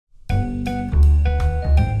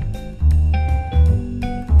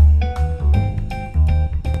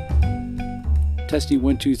Testing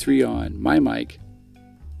 1, 2, 3 on my mic.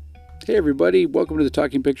 Hey everybody, welcome to the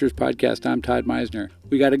Talking Pictures podcast. I'm Todd Meisner.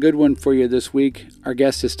 We got a good one for you this week. Our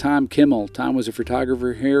guest is Tom Kimmel. Tom was a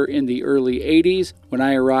photographer here in the early 80s. When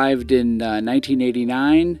I arrived in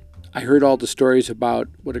 1989, I heard all the stories about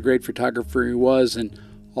what a great photographer he was and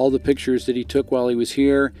all the pictures that he took while he was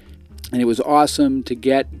here. And it was awesome to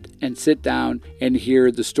get and sit down and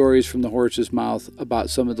hear the stories from the horse's mouth about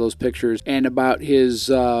some of those pictures and about his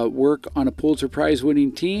work on a Pulitzer Prize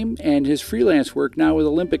winning team and his freelance work now with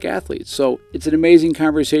Olympic athletes. So it's an amazing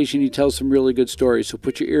conversation. He tells some really good stories. So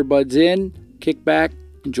put your earbuds in, kick back,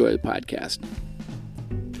 enjoy the podcast.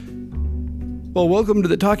 Well, welcome to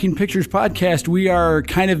the Talking Pictures podcast. We are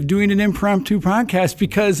kind of doing an impromptu podcast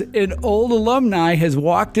because an old alumni has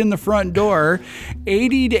walked in the front door,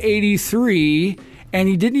 80 to 83, and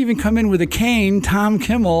he didn't even come in with a cane. Tom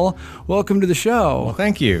Kimmel, welcome to the show. Well,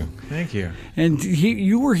 thank you. Thank you. And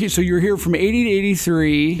you were here from 80 to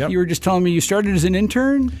 83. Yep. You were just telling me you started as an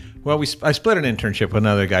intern? Well, I split an internship with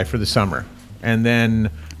another guy for the summer, and then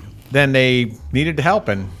they needed help,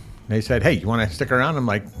 and they said, "Hey, you want to stick around?" I'm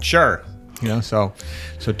like, "Sure." So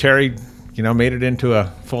Terry, made it into a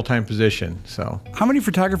full-time position. So how many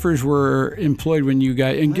photographers were employed when you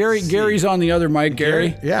got? And Gary's on the other mic.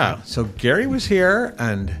 Gary. Yeah. So Gary was here,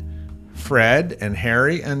 and Fred and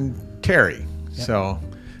Harry and Terry. Yep. So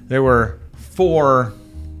there were four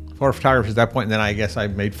photographers at that point, and then I guess I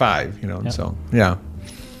made five. Yep. So yeah.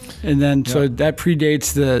 And then so that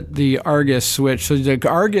predates the Argus switch. So the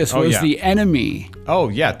Argus was the enemy. Oh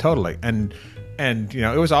yeah, totally. And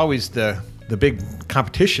it was always the big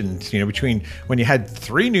competitions, between when you had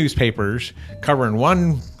three newspapers covering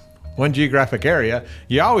one geographic area,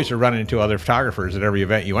 you always were running into other photographers at every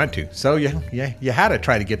event you went to. So you had to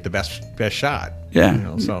try to get the best shot.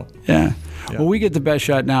 Yeah. Yeah. Well, we get the best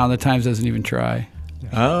shot now, and the Times doesn't even try.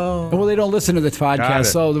 Oh. Well, they don't listen to the podcast,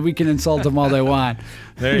 so that we can insult them all they want.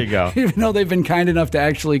 There you go. Even though they've been kind enough to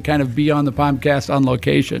actually kind of be on the podcast on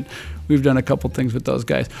location. We've done a couple things with those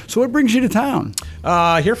guys. So what brings you to town?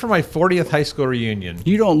 Here for my 40th high school reunion.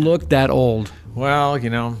 You don't look that old. Well,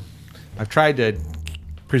 I've tried to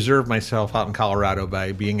preserve myself out in Colorado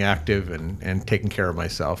by being active and taking care of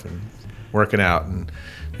myself and working out and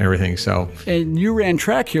everything. So. And you ran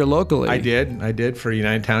track here locally. I did for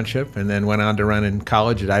United Township, and then went on to run in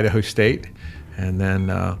college at Idaho State, and then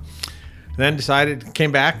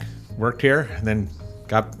came back, worked here, and then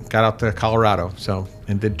got out to Colorado. So,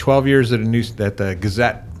 and did 12 years at the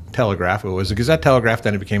Gazette Telegraph. It was the Gazette Telegraph,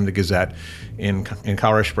 then it became the Gazette in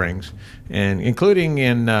Colorado Springs, and including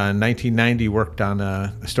in 1990 worked on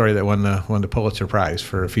a story that won the Pulitzer Prize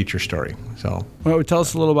for a feature story. So, well, tell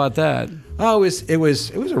us a little about that. Oh, it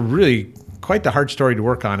was a really quite the hard story to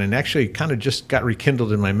work on, and actually kind of just got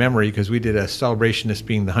rekindled in my memory because we did a celebration, this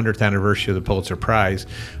being the 100th anniversary of the Pulitzer Prize.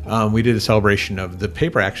 We did a celebration of the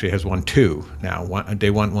paper. Actually has won two now. They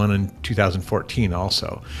won one in 2014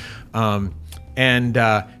 also.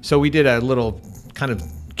 So we did a little kind of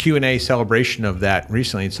Q&A celebration of that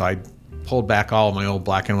recently. So I pulled back all of my old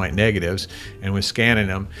black and white negatives and was scanning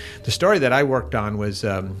them. The story that I worked on was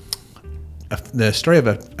the story of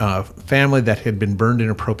a family that had been burned in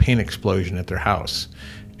a propane explosion at their house.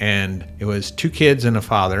 And it was two kids and a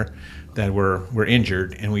father that were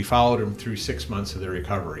injured, and we followed them through 6 months of their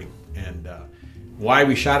recovery. And why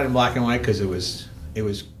we shot it in black and white, because it was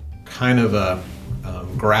kind of a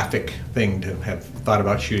graphic thing to have thought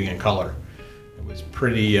about shooting in color. It was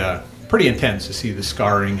pretty intense to see the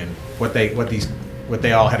scarring and what they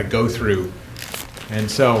all had to go through.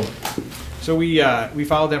 And so we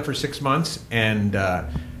followed them for 6 months and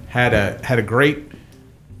had a great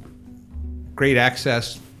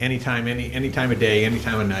access anytime, any time of day, any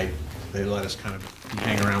time of night. They let us kind of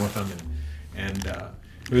hang around with them, and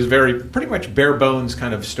it was pretty much bare bones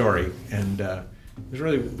kind of story, and it was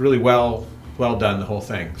really well done, the whole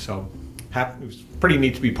thing. So it was pretty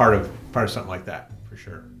neat to be part of something like that, for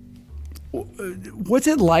sure. What's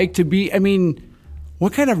it like to be? I mean,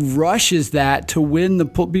 what kind of rush is that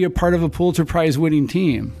to be a part of a Pulitzer Prize winning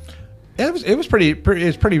team? It was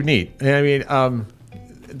pretty neat. I mean,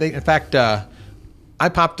 in fact, I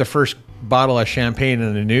popped the first bottle of champagne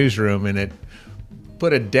in the newsroom, and it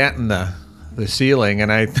put a dent in the ceiling,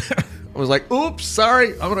 and I was like, "Oops,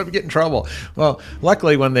 sorry, I'm gonna get in trouble." Well,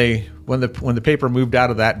 luckily, when the paper moved out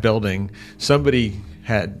of that building, somebody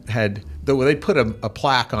they put a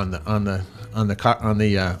plaque on the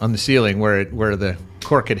ceiling where the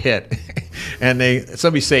cork had hit, and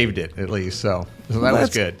somebody saved it at least. So that was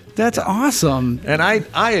good. That's awesome. And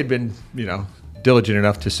I had been diligent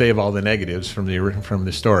enough to save all the negatives from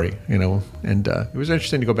the story, and it was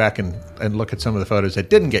interesting to go back and look at some of the photos that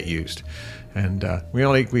didn't get used. And we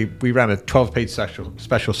ran a 12-page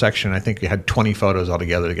special section. I think we had 20 photos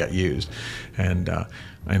altogether that got used, and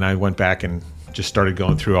I went back and just started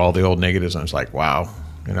going through all the old negatives. And I was like, wow,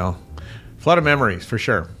 flood of memories for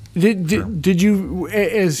sure. Did you,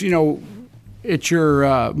 as at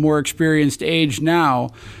your more experienced age now,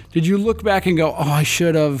 did you look back and go, oh, I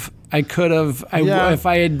could have, if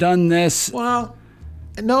I had done this? Well,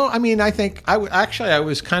 no, I mean, I think I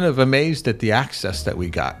was kind of amazed at the access that we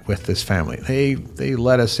got with this family. They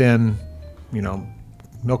let us in,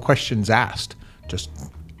 no questions asked, just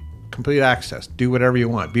complete access. Do whatever you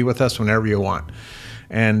want. Be with us whenever you want.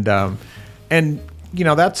 And that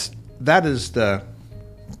is the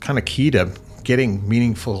kind of key to getting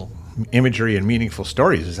meaningful imagery and meaningful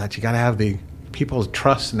stories, is that you got to have the people's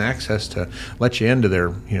trust and access to let you into their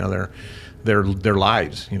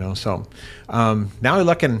lives, So now I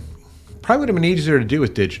look, and probably would have been easier to do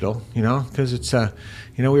with digital, because it's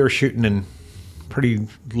we were shooting in pretty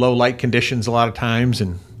low light conditions a lot of times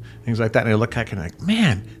and things like that. And I look back and I'm like,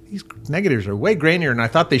 man, these negatives are way grainier than I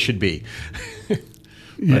thought they should be.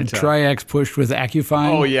 Tri-X pushed with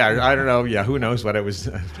AccuFine. Oh yeah, I don't know. Yeah, who knows what it was?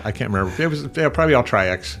 I can't remember. It was probably all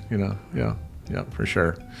Tri-X. Yeah, for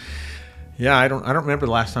sure. Yeah, I don't remember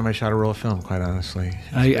the last time I shot a roll of film, quite honestly.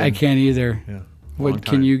 I can't either. Yeah. What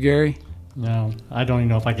can you, Gary? No, I don't even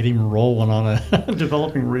know if I could even roll one on a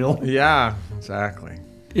developing reel. Yeah, exactly.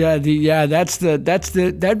 Yeah,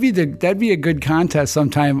 that'd be a good contest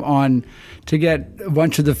sometime to get a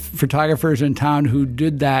bunch of the photographers in town who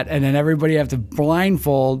did that, and then everybody have to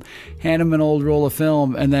blindfold, hand them an old roll of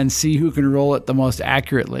film, and then see who can roll it the most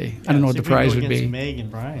accurately. I don't know what the prize would be. Meg and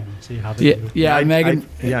Brian, see how they do. Yeah, Megan.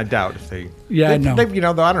 I doubt if they. Yeah, no. I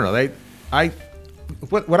don't know.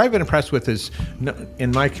 What I've been impressed with is,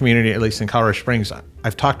 in my community, at least in Colorado Springs,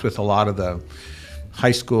 I've talked with a lot of the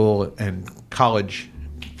high school and college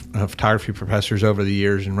photography professors over the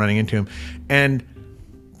years and running into them. And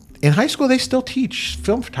in high school, they still teach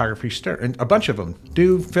film photography. And a bunch of them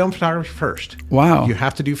do film photography first. Wow. You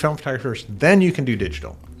have to do film photography first, then you can do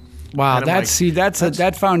digital. Wow,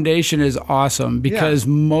 that foundation is awesome, because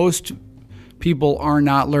most people are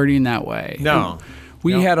not learning that way. No.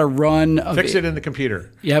 We had a run of fix it in the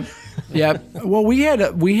computer. Yep. Well, we had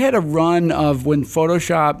a run of when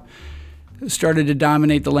Photoshop started to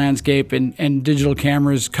dominate the landscape and digital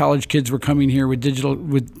cameras. College kids were coming here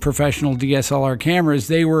with professional DSLR cameras.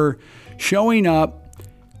 They were showing up,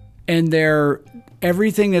 and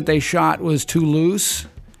everything that they shot was too loose.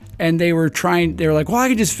 And they were like, well, I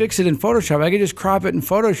could just fix it in Photoshop. I could just crop it in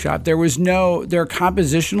Photoshop. Their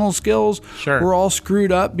compositional skills were all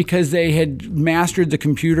screwed up because they had mastered the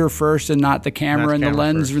computer first and not the camera and the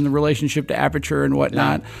lens and the relationship to aperture and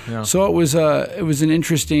whatnot. Yeah. So it was an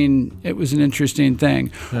interesting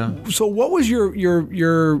thing. Yeah. So what was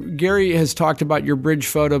your Gary has talked about your bridge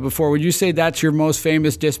photo before. Would you say that's your most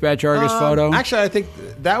famous Dispatch Argus photo? Actually, I think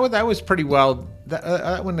that was pretty well.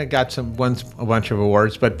 That one got a bunch of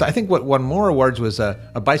awards, but I think what won more awards was a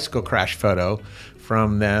bicycle crash photo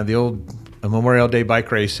from the old Memorial Day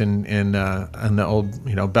bike race in the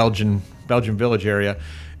old Belgian village area,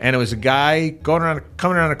 and it was a guy coming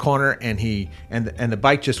around a corner, and the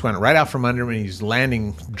bike just went right out from under him, and he's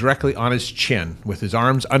landing directly on his chin with his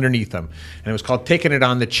arms underneath him, and it was called "Taking It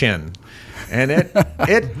on the Chin," and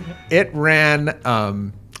it ran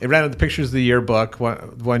the Pictures of the Year book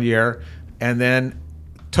one year. And then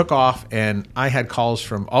took off, and I had calls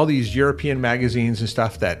from all these European magazines and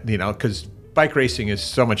stuff that, because bike racing is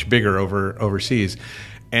so much bigger overseas,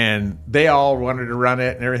 and they all wanted to run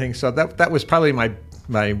it and everything. So that was probably my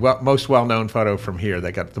most well-known photo from here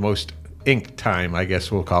that got the most ink time, I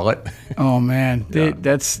guess we'll call it. Oh, man. Yeah.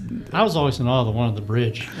 I was always in awe of the one on the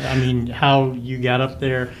bridge. I mean, how you got up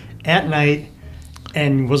there at night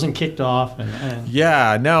and wasn't kicked off. And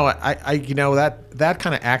Yeah, no, I that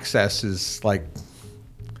kind of access is like,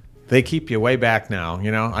 they keep you way back now,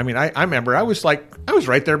 I mean, I remember I was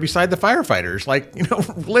right there beside the firefighters,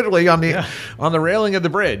 literally on the railing of the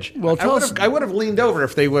bridge. Well, I would have leaned over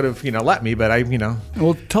if they would have, let me, but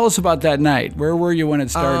Well, tell us about that night. Where were you when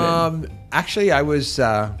it started? Actually, I was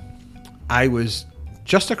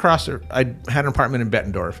just across. I had an apartment in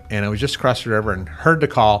Bettendorf, and I was just across the river and heard the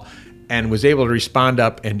call, and was able to respond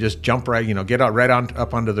up and just jump right, get out right on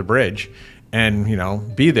up onto the bridge, and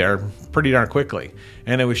be there pretty darn quickly.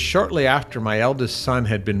 And it was shortly after my eldest son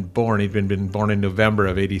had been born. He'd been born in November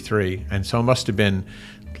of '83, and so it must have been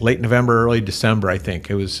late November, early December, I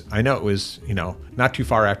think. I know it was not too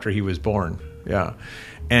far after he was born. Yeah,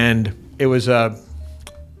 and it was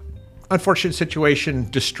unfortunate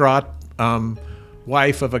situation, distraught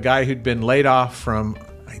wife of a guy who'd been laid off from,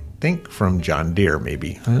 I think, from John Deere,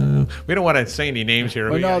 maybe. We don't want to say any names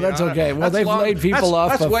here. Well, no, that's okay. Well, they've laid people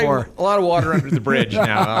off before. A lot of water under the bridge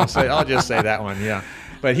now. I'll just say that one, yeah.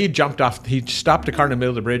 But he jumped off. He stopped the car in the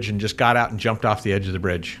middle of the bridge and just got out and jumped off the edge of the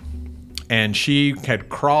bridge. And she had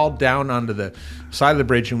crawled down onto the side of the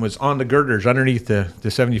bridge and was on the girders underneath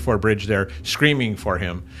the 74 bridge there, screaming for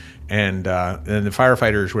him. And then the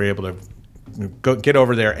firefighters were able to get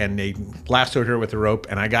over there, and they lassoed her with a rope.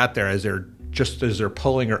 And I got there as they're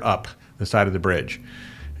pulling her up the side of the bridge.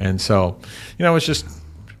 And so, it's just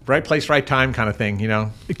right place, right time kind of thing,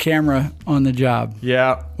 The camera on the job.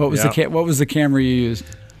 Yeah. What was the camera you used?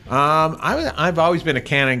 I've always been a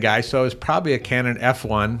Canon guy, so it was probably a Canon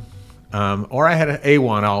F1, or I had an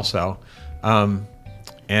A1 also, and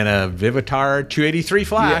a Vivitar 283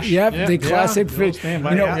 flash. The classic.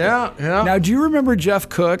 Now, do you remember Jeff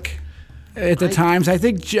Cook? At the times, I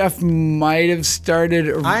think Jeff might have started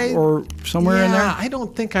or somewhere in there. I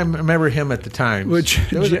don't think I remember him at the time.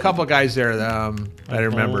 There was a couple of guys there that I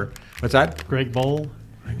remember. Bowl. What's that? Greg Bowl.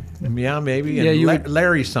 Yeah, maybe. And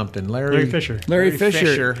Larry something. Larry Fisher. Larry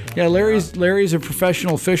Fisher. Yeah, Larry's a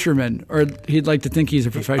professional fisherman, or he'd like to think he's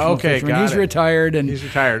a professional fisherman. He's retired, and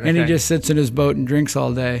and he just sits in his boat and drinks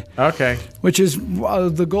all day. Okay. Which is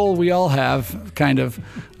the goal we all have, kind of.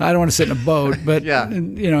 I don't want to sit in a boat, but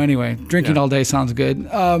anyway, drinking all day sounds good.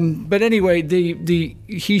 But anyway,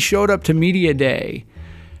 he showed up to media day.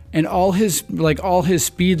 And all his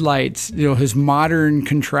speed lights, his modern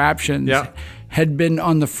contraptions had been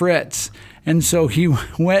on the fritz. And so he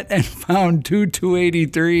went and found two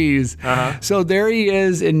 283s. Uh-huh. So there he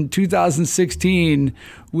is in 2016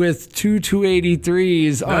 with two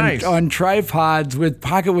 283s on tripods with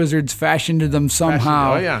Pocket Wizards fashioned to them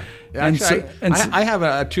somehow. Oh, yeah. Actually, I have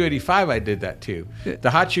a 285 I did that too. The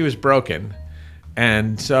hot shoe was broken.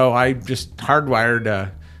 And so I just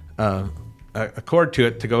hardwired a cord to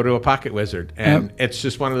it to go to a Pocket Wizard, and it's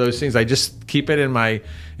just one of those things. I just keep it in my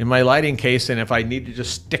lighting case, and if I need to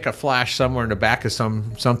just stick a flash somewhere in the back of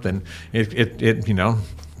something, it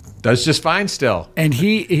does just fine still. And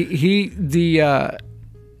the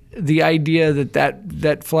idea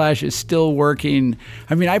that flash is still working.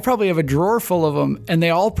 I mean, I probably have a drawer full of them, and they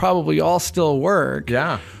probably all still work.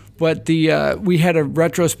 Yeah. But we had a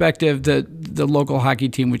retrospective. The local hockey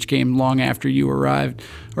team, which came long after you arrived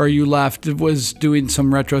or you left, was doing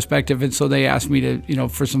some retrospective, and so they asked me to,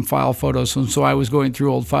 for some file photos. And so I was going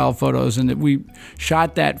through old file photos, and we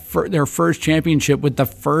shot their first championship with the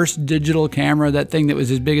first digital camera, that thing that was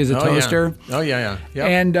as big as a toaster. Yeah. Oh yeah. Yep.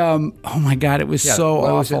 And oh my God, it was so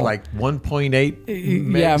awful. Was it, like 1.8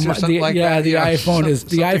 megs or something like that? The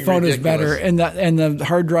iPhone is better, and the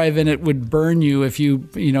hard drive in it would burn you if you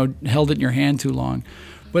held it in your hand too long.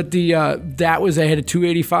 But I had a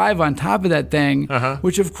 285 on top of that thing,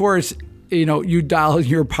 which of course, you dial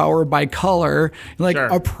your power by color,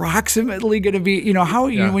 approximately going to be,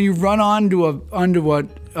 when you run onto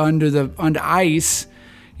ice,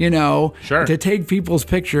 to take people's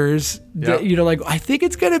pictures, I think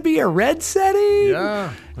it's going to be a red setting.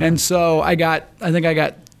 Yeah. And so I think I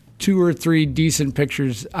got 2 or 3 decent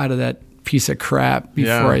pictures out of that piece of crap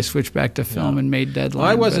before I switched back to film and made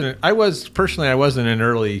Deadline. Well, I wasn't an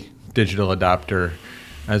early digital adopter.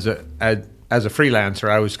 As a freelancer,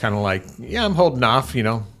 I was kind of like, I'm holding off.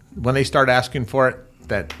 When they start asking for it,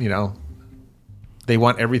 that they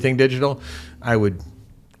want everything digital, I would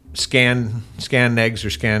scan negs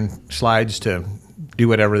or scan slides to do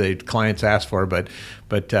whatever the clients asked for. But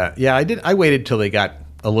I waited till they got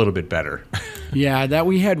a little bit better. Yeah,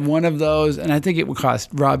 we had one of those, and I think it would cost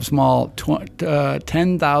Rob Small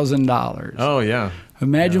 $10,000. Oh yeah.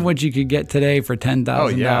 Imagine what you could get today for $10,000. Oh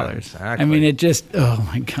yeah, exactly. I mean, it just, oh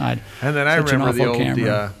my God. And then I remember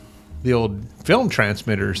the old film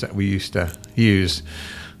transmitters that we used to use.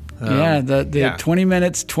 The 20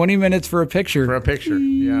 minutes for a picture. For a picture,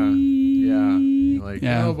 yeah.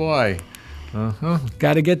 Oh boy.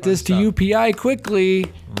 Got to get this to UPI quickly.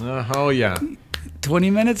 Oh yeah.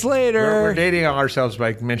 20 minutes later. We're dating ourselves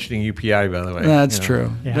by mentioning UPI, by the way. That's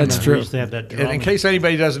true. Yeah, that's true. Used to have that drum. And in case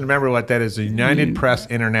anybody doesn't remember what that is, the United Press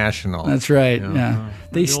International. That's right. Yeah.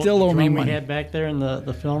 They still owe me money. We had back there in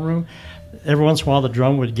the film room, every once in a while the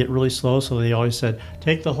drum would get really slow, so they always said,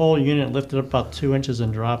 take the whole unit, lift it up about 2 inches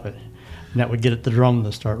and drop it. And that would get the drum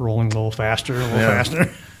to start rolling a little faster,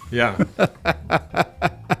 Yeah.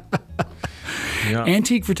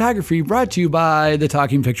 Antique Photography brought to you by the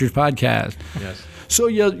Talking Pictures Podcast. Yes. So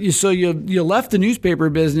you left the newspaper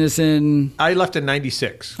business I left in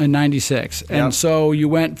 96. In 96. And so you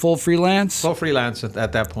went full freelance? Full freelance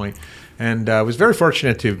at that point. And I was very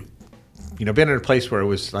fortunate to been in a place where I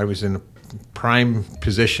was in a prime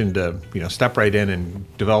position to step right in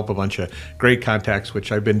and develop a bunch of great contacts,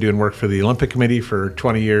 which I've been doing work for the Olympic Committee for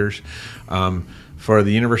 20 years, for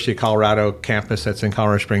the University of Colorado campus that's in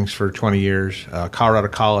Colorado Springs for 20 years, Colorado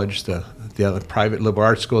College, the other private liberal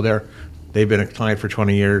arts school there. They've been a client for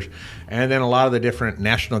 20 years. And then a lot of the different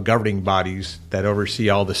national governing bodies that oversee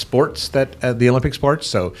all the sports, the Olympic sports.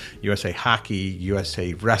 So USA Hockey,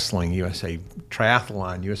 USA Wrestling, USA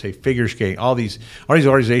Triathlon, USA Figure Skating, all these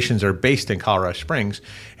organizations are based in Colorado Springs,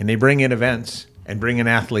 and they bring in events and bring in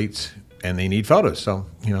athletes, and they need photos. So,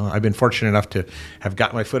 I've been fortunate enough to have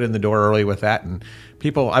got my foot in the door early with that. And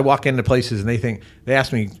I walk into places and they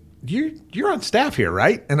ask me, you're on staff here,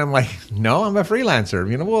 right? And I'm like, no, I'm a freelancer.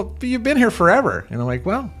 Well, you've been here forever. And I'm like,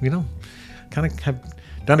 well, kind of have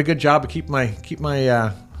done a good job of keep my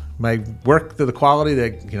my work to the quality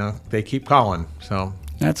that they keep calling. So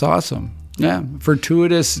that's awesome. Yeah,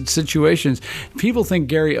 fortuitous situations. People think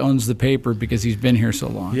Gary owns the paper because he's been here so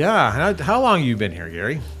long. Yeah, how long have you been here,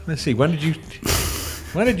 Gary? Let's see. When did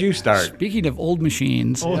you start? Speaking of old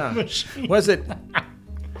machines,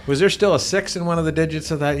 Was there still a 6 in one of the digits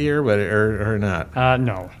of that year, or not?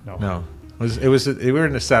 No. We were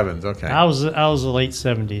in the 7s. Okay. I was the late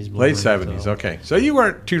 70s. Late 70s. Okay. So you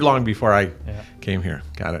weren't too long before I came here.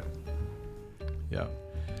 Got it. Yeah.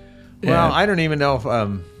 Well, I don't even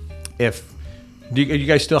know if do you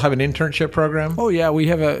guys still have an internship program? Oh yeah,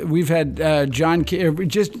 we've had John Kim.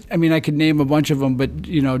 I could name a bunch of them, but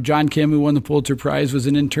John Kim, who won the Pulitzer Prize, was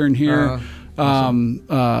an intern here.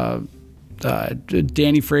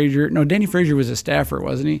 Danny Frazier. No, Danny Frazier was a staffer,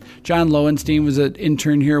 wasn't he? John Lowenstein was an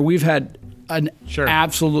intern here. We've had an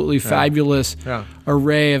absolutely fabulous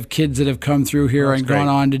array of kids that have come through here and gone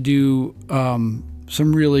on to do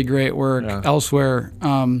some really great work elsewhere.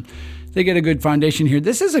 They get a good foundation here.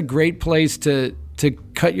 This is a great place to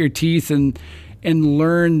cut your teeth and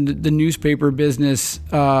learn the newspaper business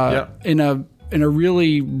in a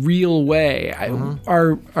really real way.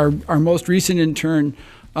 Our most recent intern,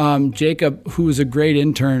 Jacob, who was a great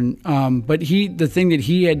intern, but the thing that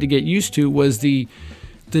he had to get used to was the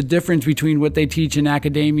difference between what they teach in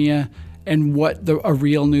academia and what a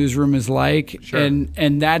real newsroom is like. Sure.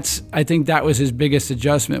 And I think that was his biggest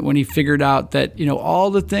adjustment when he figured out that,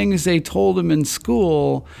 all the things they told him in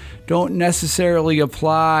school don't necessarily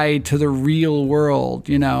apply to the real world.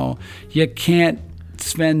 You can't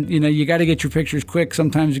spend, you got to get your pictures quick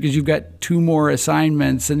sometimes because you've got 2 more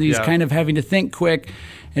assignments, and these kind of having to think quick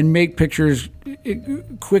and make pictures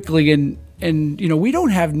quickly. And we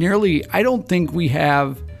don't have I don't think we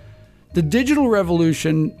have. The digital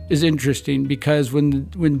revolution is interesting because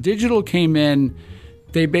when digital came in,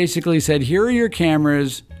 they basically said, here are your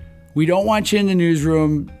cameras. We don't want you in the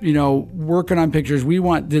newsroom, working on pictures. We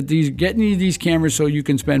want getting you these cameras so you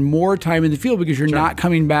can spend more time in the field because you're not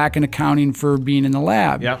coming back and accounting for being in the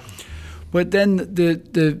lab. Yeah. But then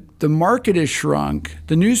the market has shrunk,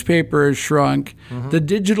 the newspaper has shrunk, the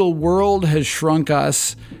digital world has shrunk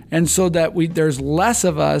us, and so that there's less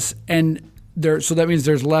of us, so that means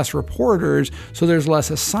there's less reporters, so there's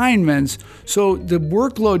less assignments. So the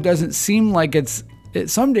workload doesn't seem like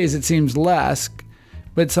some days it seems less,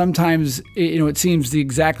 but sometimes it seems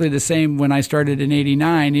exactly the same when I started in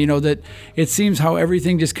 '89. That it seems how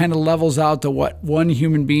everything just kind of levels out to what one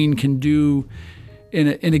human being can do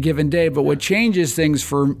in a given day. But what changes things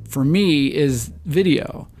for me is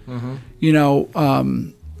video.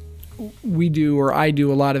 I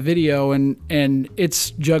do a lot of video, and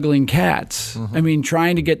it's juggling cats.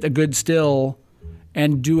 Trying to get the good still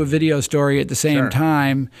and do a video story at the same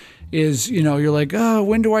time is, you're like, oh,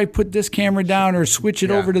 when do I put this camera down or switch it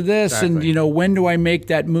over to this? Exactly. And, when do I make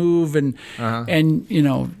that move? And,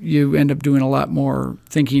 you end up doing a lot more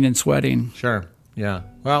thinking and sweating. Sure. Yeah.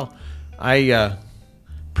 Well, I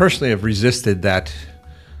personally have resisted that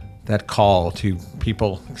call to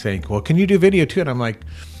people saying, well, can you do video too? And I'm like,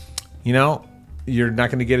 you're not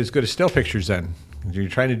going to get as good as still pictures then. You're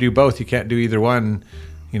trying to do both. You can't do either one,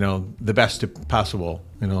 the best possible,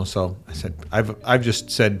 So I said, I've just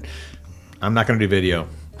said, I'm not going to do video.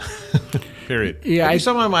 Period. Yeah, I do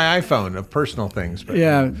some on my iPhone of personal things. But,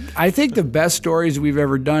 I think the best stories we've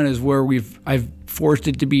ever done is where I've forced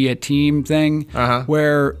it to be a team thing,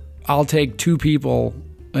 where I'll take 2 people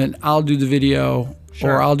and I'll do the video.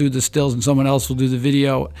 Sure. Or I'll do the stills and someone else will do the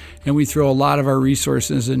video, and we throw a lot of our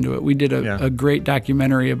resources into it. We did a great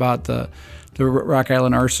documentary about the Rock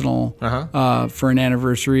Island Arsenal for an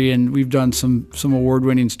anniversary, and we've done some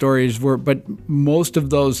award-winning stories. But most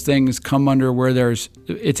of those things come under where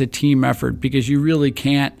it's a team effort, because you really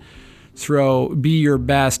can't be your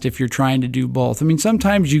best if you're trying to do both.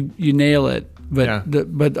 Sometimes you nail it but Yeah.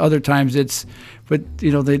 but other times but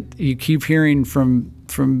you keep hearing from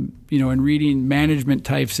and reading management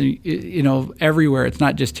types and everywhere. It's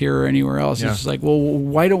not just here or anywhere else. Yeah. It's just like, well,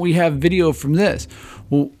 why don't we have video from this?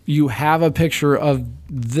 Well, you have a picture of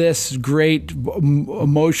this great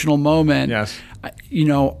emotional moment. Yes.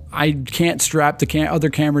 I can't strap the other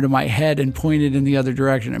camera to my head and point it in the other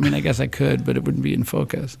direction. I mean, I guess I could, but it wouldn't be in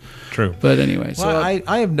focus. True. But anyway, Well,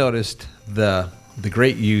 I have noticed the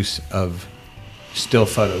great use of still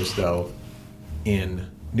photos, though, in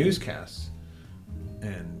newscasts.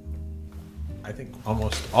 And I think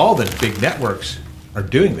almost all the big networks are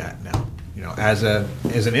doing that now, as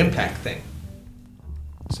an impact thing.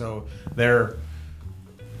 So they're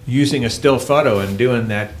using a still photo and doing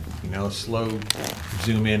that, slow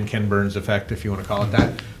zoom in Ken Burns effect, if you want to call it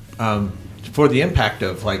that, for the impact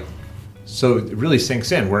of so it really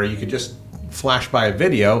sinks in, where you could just flash by a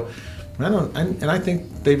video. And I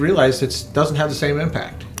think they realized it doesn't have the same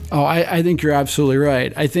impact. Oh, I think you're absolutely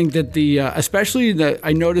right. I think that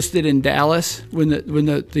I noticed it in Dallas when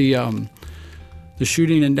the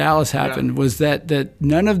shooting in Dallas happened, was that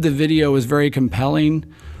none of the video was very compelling,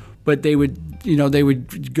 but they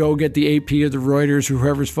would go get the AP or the Reuters or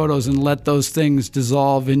whoever's photos and let those things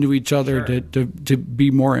dissolve into each other. Sure. to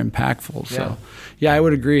be more impactful. So yeah, I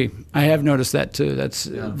would agree. I have noticed that too. That's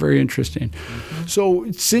very interesting. Mm-hmm.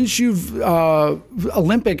 So since you've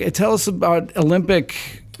tell us about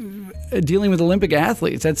dealing with Olympic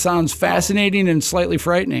athletes. That sounds fascinating and slightly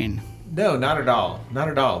frightening. No, not at all. Not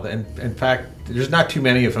at all. In fact, there's not too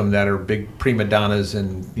many of them that are big prima donnas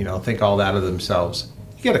and think all that of themselves.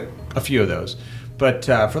 You get a few of those, but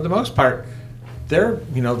for the most part, they're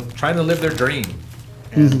trying to live their dream,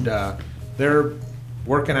 and they're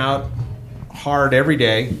working out hard every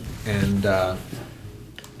day and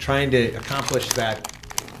trying to accomplish that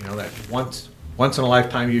that once in a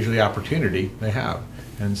lifetime usually opportunity they have.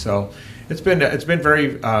 And so it's been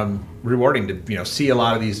very rewarding to see a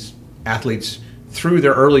lot of these athletes through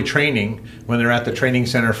their early training when they're at the training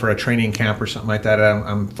center for a training camp or something like that.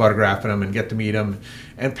 I'm photographing them and get to meet them,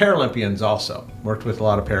 and Paralympians also. Worked with a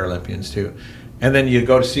lot of Paralympians too. And then you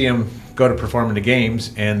go to see them go to perform in the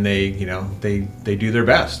games, and they they do their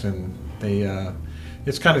best, and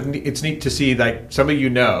it's neat to see somebody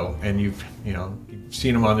and you've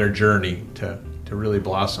seen them on their journey to really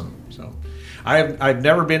blossom. So. I've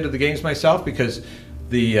never been to the games myself because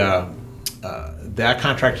that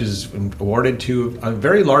contract is awarded to a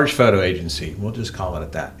very large photo agency. We'll just call it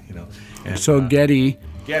at that, And, so Getty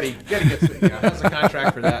gets has a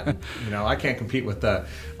contract for that. I can't compete with the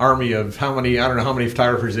army of I don't know how many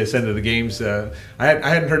photographers they send to the games. I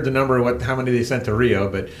hadn't heard the number of how many they sent to Rio,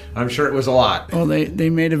 but I'm sure it was a lot. Well,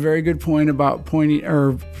 they made a very good point about pointing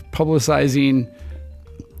or publicizing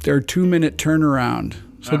their 2-minute turnaround.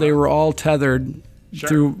 So they were all tethered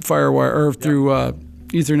through FireWire or through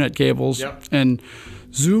Ethernet cables, and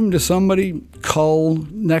zoom to somebody, cull,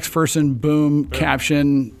 next person, boom,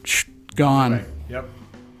 caption, gone. Right. Yep.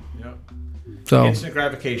 So instant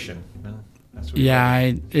gratification. That's what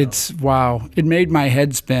it's wow. It made my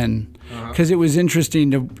head spin because it was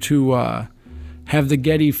interesting to have the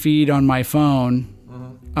Getty feed on my phone,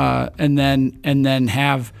 and then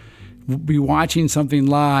be watching something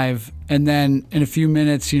live. And then in a few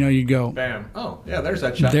minutes, you go, bam. Oh, yeah, there's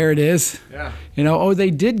that shot. There it is. Yeah.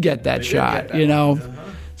 They did get that shot,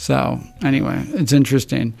 So anyway, it's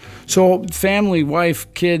interesting. So family,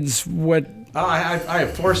 wife, kids, what? I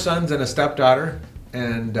have 4 sons and a stepdaughter,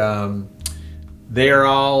 and they are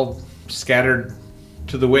all scattered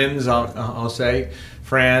to the winds, I'll say.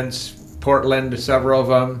 France, Portland, several of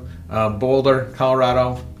them, Boulder,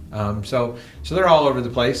 Colorado. So they're all over the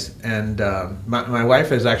place, and my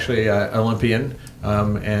wife is actually an Olympian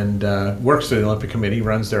and works for the Olympic Committee,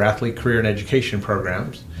 runs their athlete career and education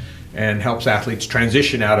programs, and helps athletes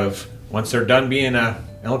transition out of, once they're done being an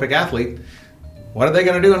Olympic athlete, what are they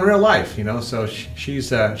going to do in real life? So she's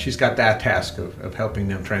got that task of helping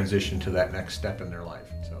them transition to that next step in their life.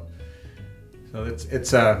 So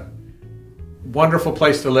it's a wonderful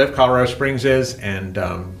place to live. Colorado Springs is, and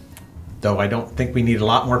though I don't think we need a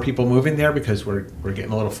lot more people moving there because we're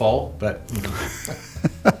getting a little full, but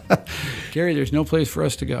Gary, there's no place for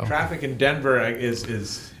us to go. Traffic in Denver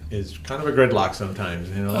is kind of a gridlock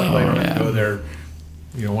sometimes. I don't have to go there,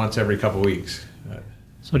 once every couple weeks.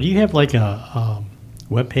 So do you have a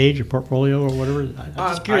web page or portfolio or whatever? I'm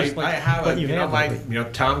just curious. I have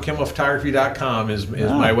TomKimmelPhotography.com is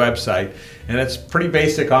my website, and it's pretty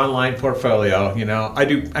basic online portfolio.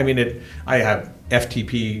 I have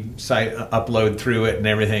FTP site upload through it and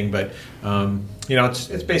everything, but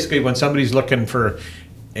it's basically when somebody's looking for,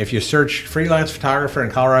 if you search freelance photographer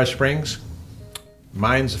in Colorado Springs,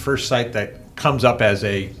 mine's the first site that comes up as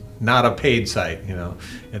not a paid site. You know,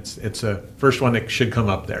 it's a first one that should come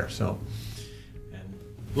up there. So, and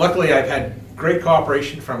luckily I've had great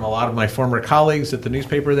cooperation from a lot of my former colleagues at the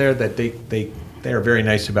newspaper there, that they are very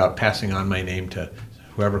nice about passing on my name to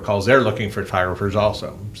whoever calls they're looking for photographers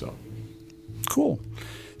also. So cool.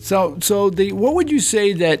 So what would you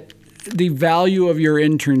say that the value of your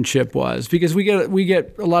internship was? Because we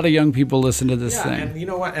get a lot of young people listen to this thing. And you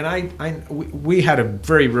know what? And we had a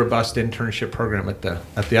very robust internship program at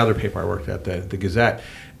the other paper I worked at, the Gazette,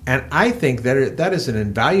 and I think that is an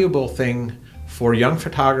invaluable thing for young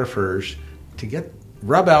photographers to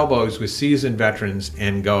rub elbows with seasoned veterans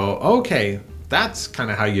and go, okay, that's kind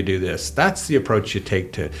of how you do this. That's the approach you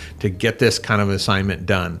take to get this kind of assignment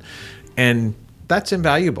done, and that's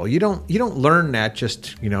invaluable. You don't learn that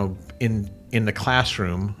just in the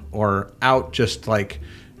classroom or out just like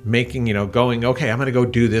making going, okay, I'm going to go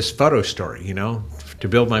do this photo story to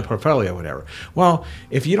build my portfolio, whatever. Well,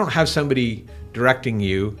 if you don't have somebody directing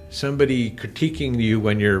you, somebody critiquing you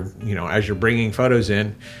when you're as you're bringing photos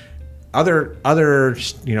in, other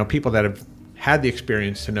people that have had the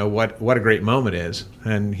experience to know what a great moment is,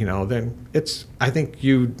 and then I think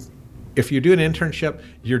if you do an internship,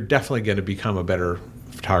 you're definitely going to become a better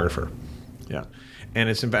photographer. Yeah, and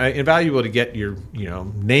it's invaluable to get your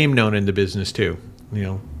name known in the business too.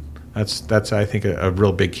 That's I think a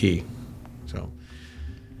real big key. So,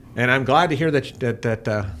 and I'm glad to hear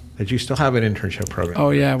that you still have an internship program. Oh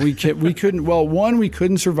yeah, we couldn't. Well, one, we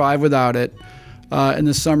couldn't survive without it. In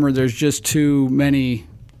the summer, there's just too many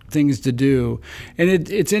things to do, and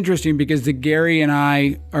it's interesting because Gary and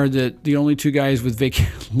I are the only two guys with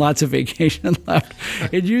lots of vacation left.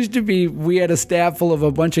 It used to be we had a staff full of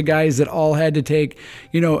a bunch of guys that all had to take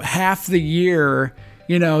half the year,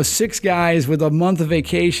 6 guys with a month of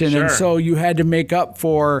vacation. Sure. And so you had to make up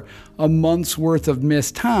for a month's worth of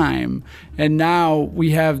missed time. And now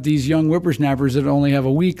we have these young whippersnappers that only have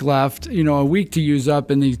a week left, a week to use up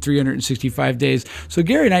in the 365 days. So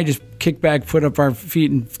Gary and I just kick back, put up our feet,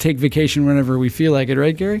 and take vacation whenever we feel like it,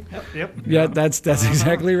 right, Gary? Yep. Yeah, that's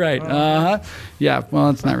exactly right. Yeah,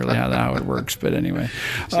 well, that's not really how it works, but anyway.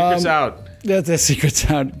 Secret's out. That's the secret's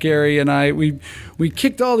out. Gary and I, we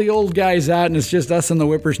kicked all the old guys out, and it's just us and the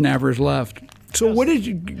whippersnappers left. So what did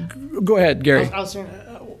you... Go ahead, Gary. I was saying,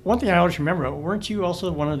 one thing I always remember, weren't you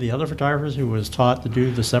also one of the other photographers who was taught to do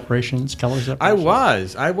the separations, color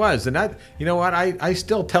separations? I was. And that, I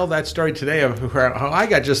still tell that story today of how I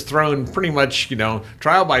got just thrown pretty much,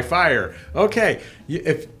 trial by fire. Okay,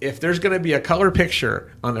 if there's going to be a color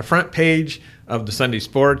picture on the front page of the Sunday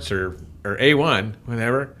Sports or A1,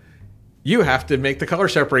 whatever, you have to make the color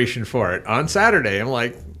separation for it on Saturday. I'm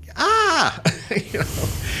like,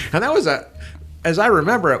 and that was as I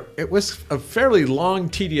remember it was a fairly long,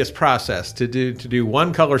 tedious process to do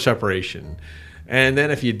one color separation. And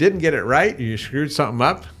then if you didn't get it right, you screwed something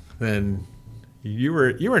up, then you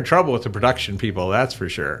were in trouble with the production people, that's for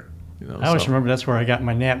sure. I always remember that's where I got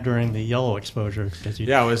my nap during the yellow exposure.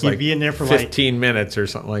 It was like be in there for 15 minutes or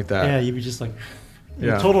something like that. Yeah, you'd be just like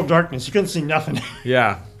in total darkness. You couldn't see nothing.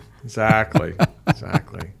 Yeah. Exactly.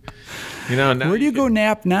 Now where do you go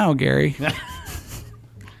nap now, Gary?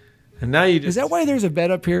 And now you just... Is that why there's a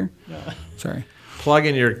bed up here? Sorry. Plug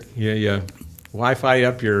in your Wi-Fi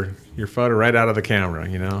up your photo right out of the camera,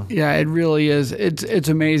 Yeah, it really is. It's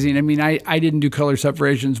amazing. I mean, I didn't do color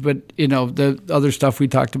separations, but the other stuff we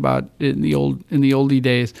talked about in the oldie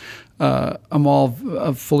days, I'm all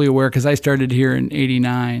fully aware because I started here in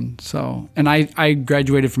 '89. So, and I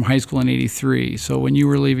graduated from high school in '83. So when you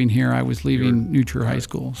were leaving here, I was leaving New Trier High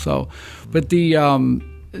School. So, but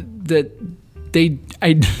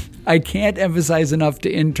I can't emphasize enough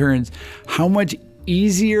to interns how much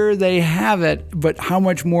easier they have it, but how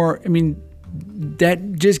much more,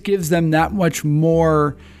 that just gives them that much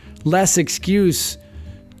less excuse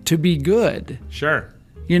to be good. Sure.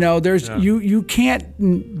 You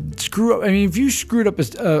can't screw up. If you screwed up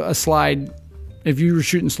a slide, if you were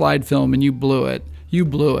shooting slide film and you blew it, you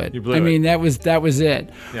blew it. That was it.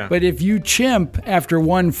 Yeah. But if you chimp after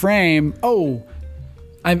one frame,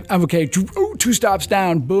 I'm okay. 2 stops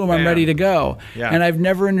down, boom, I'm ready to go. Yeah. And I've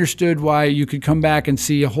never understood why you could come back and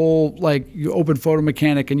see a whole, you open Photo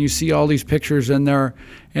Mechanic and you see all these pictures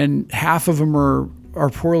and half of them are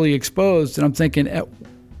poorly exposed. And I'm thinking, at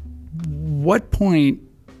what point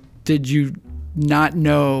did you not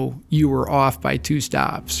know you were off by 2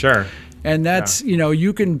 stops? Sure. And that's,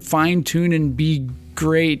 you can fine tune and be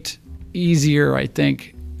great easier, I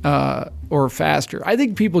think, or faster. I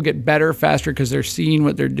think people get better faster because they're seeing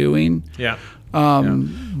what they're doing. Yeah. But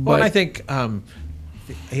and I think,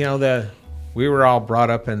 we were all brought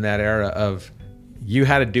up in that era of you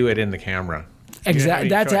had to do it in the camera. Exactly.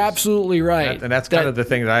 That's choice. absolutely right. And that's kind of the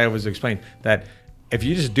thing that I always explain, that if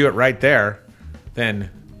you just do it right there, then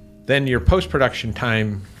your post-production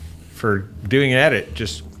time for doing an edit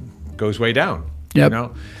just goes way down. Yep. You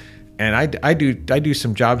know? And I do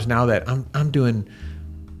some jobs now that I'm doing,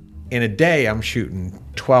 in a day I'm shooting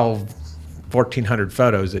 1,400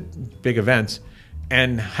 photos at big events,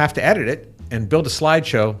 and have to edit it and build a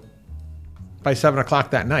slideshow by 7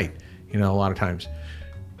 o'clock that night, a lot of times.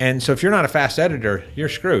 And so if you're not a fast editor, you're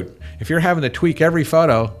screwed. If you're having to tweak every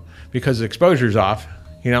photo because the exposure's off,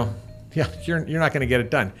 you're not going to get it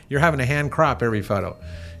done. You're having to hand crop every photo,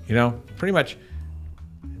 pretty much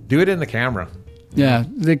do it in the camera. Yeah,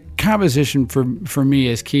 the composition for me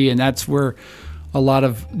is key, and that's where a lot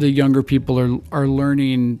of the younger people are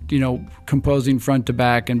learning, composing front to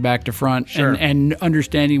back and back to front, Sure. and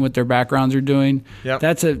understanding what their backgrounds are doing. Yep.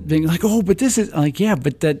 That's a thing. Like, oh, but this is like, yeah,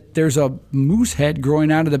 but that there's a moose head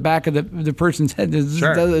growing out of the back of the person's head.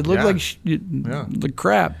 Sure. It looked Yeah. like the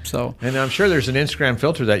crap. So, And I'm sure there's an Instagram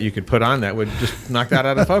filter that you could put on that would just knock that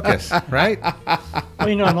out of focus, right? Well,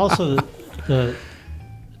 and also the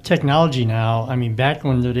technology now. I mean, back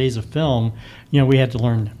in the days of film, we had to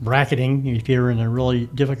learn bracketing. If you were in a really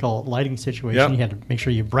difficult lighting situation, Yep. you had to make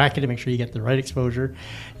sure you bracket it, make sure you get the right exposure.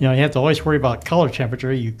 You have to always worry about color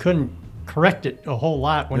temperature. You couldn't correct it a whole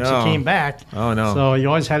lot once No. you came back. Oh, no. So you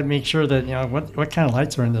always had to make sure that what kind of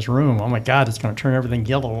lights are in this room. Oh my God, it's going to turn everything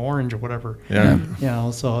yellow, orange, or whatever. Yeah.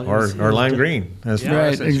 So Or lime green. As Yeah. right, fluorescents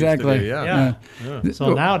used to exactly. do, Yeah.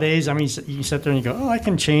 So nowadays, I mean, you sit there and you go, oh, I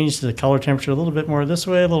can change the color temperature a little bit more this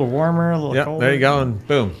way, a little warmer, a little Yeah, colder. there you go, and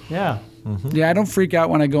boom. Yeah. yeah, I don't freak out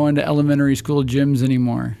when I go into elementary school gyms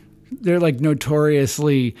anymore. They're like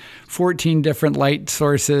notoriously 14 different light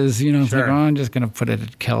sources. It's Sure. like, oh, I'm just going to put it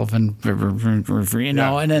at Kelvin, Yeah,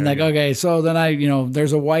 and then there like, you go. okay, so then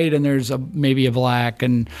there's a white and there's maybe a black,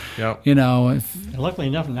 and, Yep. And luckily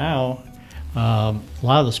enough now, a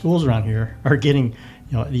lot of the schools around here are getting,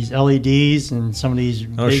 these LEDs and some of these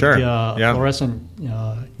big sure. Yeah. fluorescent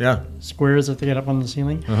Yeah. squares that they get up on the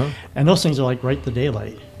ceiling. Uh-huh. And those things are like right the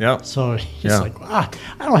daylight. Yep. So it's Yeah. like, I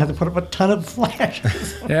don't have to put up a ton of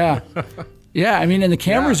flashes. yeah. Yeah, I mean, and the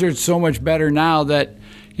cameras are so much better now that,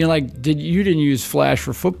 you didn't use flash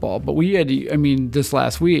for football, but we had to, this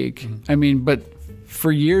last week, but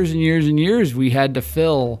for years and years and years, we had to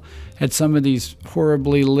fill at some of these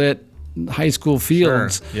horribly lit high school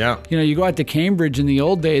fields. Sure. Yeah. You go out to Cambridge in the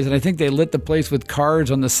old days, and I think they lit the place with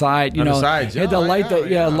cards on the side. On the sides. You had to Oh, light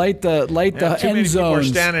yeah. light the Too many end people are zones.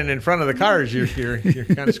 standing in front of the cars. You're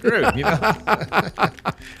kind of screwed.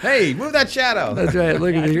 Hey, move that shadow. That's right.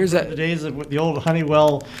 Look at here's the that. days of the old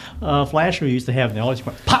Honeywell flash we used to have. They always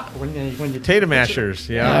went pop when you Potato mashers.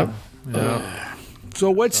 Yeah. So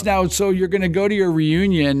what's now? So you're going to go to your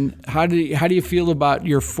reunion. How do you feel about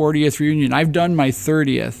your 40th reunion? I've done my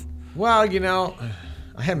 30th. Well,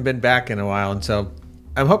 I haven't been back in a while, and so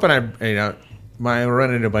I'm hoping I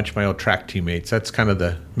run into a bunch of my old track teammates. That's kind of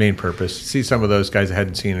the main purpose. See some of those guys I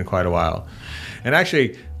hadn't seen in quite a while. And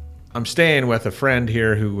actually, I'm staying with a friend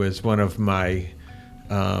here who was one of my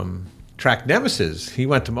track nemesis. He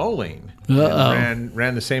went to Moline and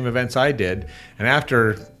ran the same events I did. And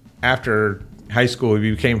after high school,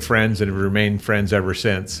 we became friends and have remained friends ever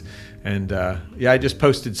since. And I just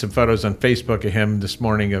posted some photos on Facebook of him this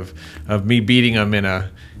morning of me beating him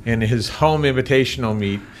in his home invitational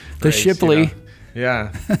meet. The race, Shipley.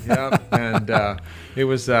 Yeah. And it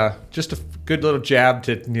was just a good little jab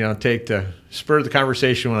to take to spur the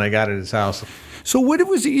conversation when I got at his house. So what it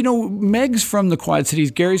was, Meg's from the Quad Cities,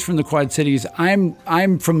 Gary's from the Quad Cities.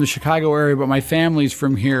 I'm from the Chicago area, but my family's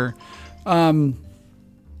from here.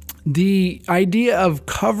 The idea of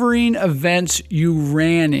covering events you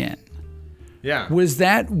ran in, Yeah. was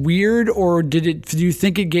that weird, or do you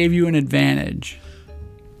think it gave you an advantage?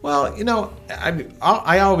 Well,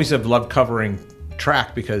 I always have loved covering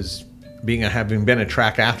track because having been a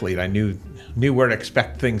track athlete, I knew where to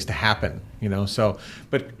expect things to happen. So,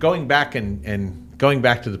 but going back and going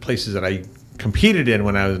back to the places that I competed in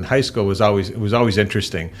when I was in high school was always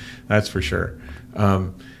interesting. That's for sure.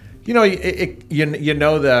 You know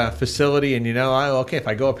the facility, and okay, if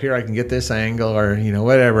I go up here, I can get this angle, or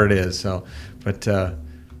whatever it is. So, but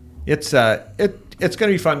it's going to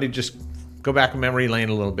be fun to just go back in memory lane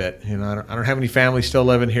a little bit. I don't have any family still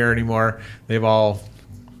living here anymore. They've all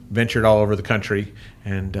ventured all over the country,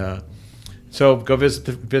 and so go visit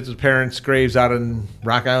the parents' graves out in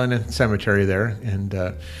Rock Island Cemetery there, and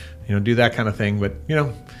do that kind of thing. But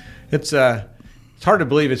it's hard to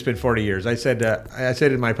believe it's been 40 years. I said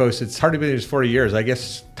in my post, it's hard to believe it's 40 years. I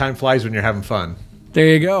guess time flies when you're having fun. There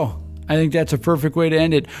you go. I think that's a perfect way to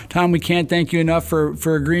end it. Tom, we can't thank you enough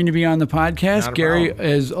for agreeing to be on the podcast. Not a Gary, problem.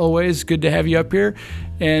 as always, good to have you up here.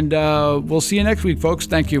 And we'll see you next week, folks.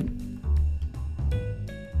 Thank you.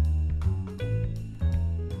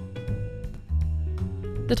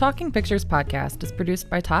 The Talking Pictures podcast is produced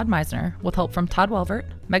by Todd Meisner with help from Todd Welvert,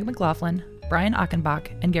 Meg McLaughlin, Brian Achenbach,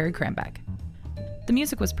 and Gary Krambeck. The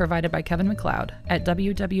music was provided by Kevin MacLeod at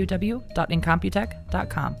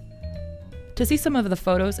www.incomputech.com. To see some of the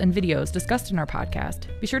photos and videos discussed in our podcast,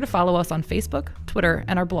 be sure to follow us on Facebook, Twitter,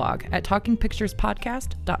 and our blog at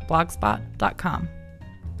talkingpicturespodcast.blogspot.com.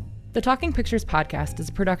 The Talking Pictures podcast is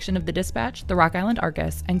a production of The Dispatch, The Rock Island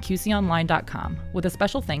Argus, and QCOnline.com, with a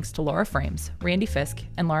special thanks to Laura Frames, Randy Fisk,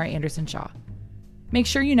 and Laura Anderson Shaw. Make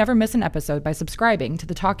sure you never miss an episode by subscribing to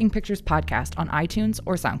the Talking Pictures podcast on iTunes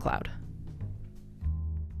or SoundCloud.